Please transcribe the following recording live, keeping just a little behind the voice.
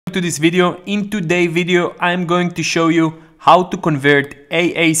to this video. In today's video, I'm going to show you how to convert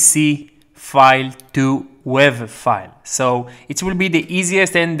AAC file to WAV file. So it will be the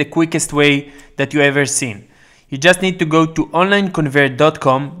easiest and the quickest way that you ever seen. You just need to go to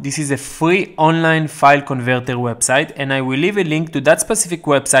onlineconvert.com. This is a free online file converter website, and I will leave a link to that specific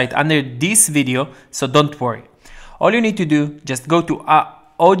website under this video, so don't worry. All you need to do, just go to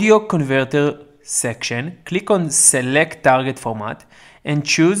audio converter section, click on select target format and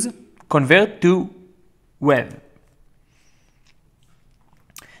choose convert to WAV.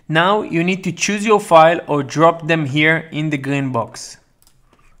 Now you need to choose your file or drop them here in the green box.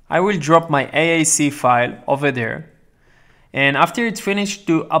 I will drop my AAC file over there, and after it's finished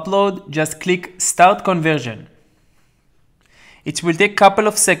to upload, just click start conversion. It will take a couple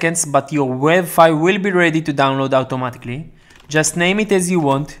of seconds, but your WAV file will be ready to download automatically. Just name it as you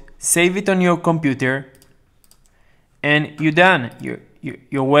want, save it on your computer, and you're done. Your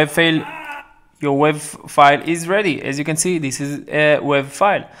WAV file is ready. As you can see, this is a WAV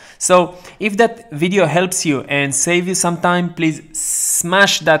file. So if that video helps you and save you some time, please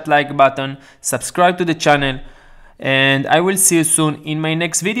smash that like button, subscribe to the channel, and I will see you soon in my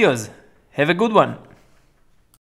next videos. Have a good one.